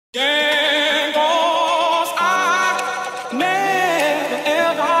Gero'S, I never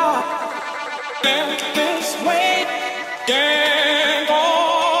ever felt this way.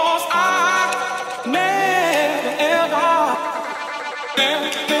 Gero'S, I never ever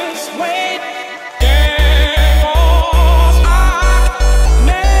felt this way. Gero'S, I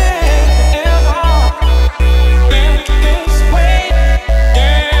never ever felt this way.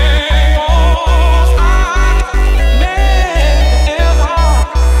 Gero'S, I never ever.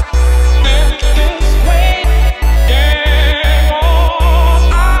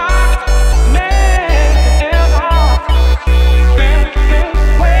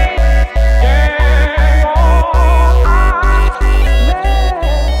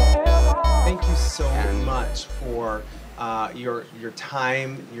 Thank you so much for your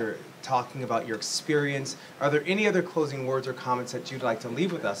time, your talking about your experience. Are there any other closing words or comments that you'd like to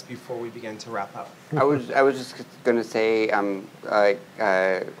leave with us before we begin to wrap up? I was just going to say,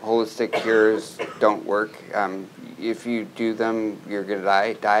 holistic cures don't work. If you do them, you're going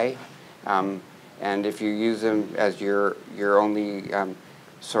to die. And if you use them as your only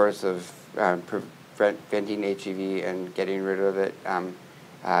source of preventing HIV and getting rid of it,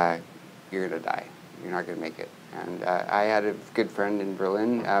 you're going to die. You're not going to make it. And I had a good friend in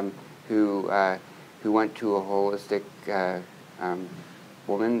Berlin who went to a holistic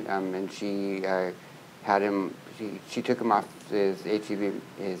woman, and she had him. She took him off his HIV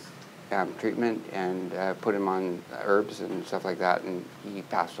treatment and put him on herbs and stuff like that, and he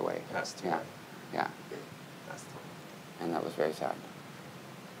passed away. Passed away. Yeah. And that was very sad.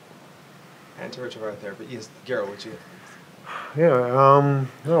 And to Richard right there, but yes, Gero, would you? Yeah,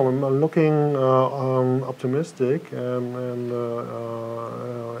 no, I'm looking optimistic and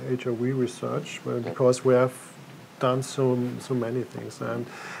HIV research because we have done so many things, and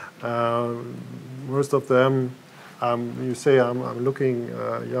most of them, you say I'm looking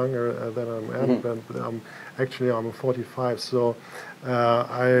younger than I am, but actually I'm 45, so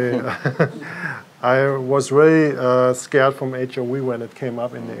I was really scared from HIV when it came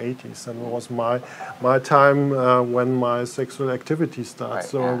up in the 80s, and it was my time when my sexual activity started. Right,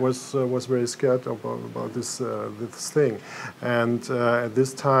 so yeah. I was very scared about this thing. And at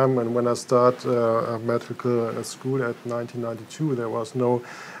this time, and when I started medical school at 1992, there was no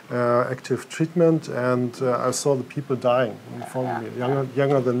active treatment, and I saw the people dying in front of me,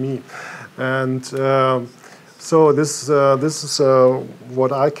 younger than me, and. So this is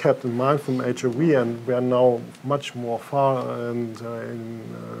what I kept in mind from HIV, and we are now much more far and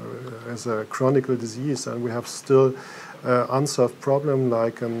as a chronic disease, and we have still unsolved problem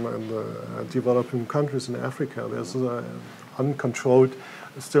like in the developing countries in Africa. There's still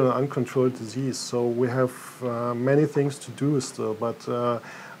an uncontrolled disease. So we have many things to do still, but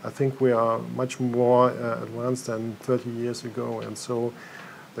I think we are much more advanced than 30 years ago, and so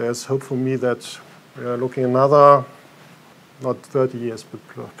there's hope for me that we are looking another, not 30 years, but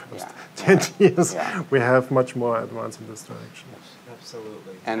perhaps 10 years. Yeah. We have much more advance in this direction.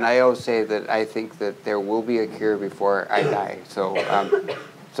 Absolutely. And I always say that I think that there will be a cure before I die. So,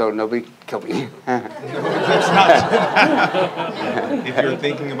 so nobody kill me. That's not. If you're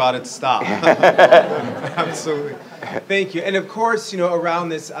thinking about it, stop. Absolutely. Thank you. And of course, you know, around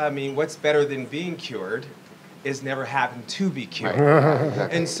this, I mean, what's better than being cured is never having to be cured. Right.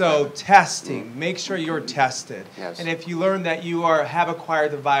 Exactly. And so testing, make sure you're tested. Yes. And if you learn that you have acquired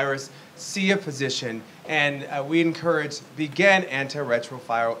the virus, see a physician. And we encourage begin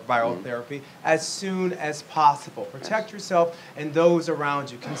antiretroviral therapy as soon as possible. Protect yourself and those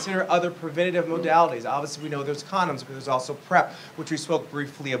around you. Consider other preventative modalities. Obviously, we know there's condoms, but there's also PrEP, which we spoke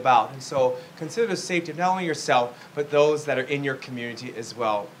briefly about. And so consider the safety of not only yourself, but those that are in your community as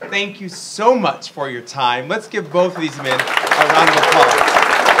well. Thank you so much for your time. Let's give both of these men a round of applause.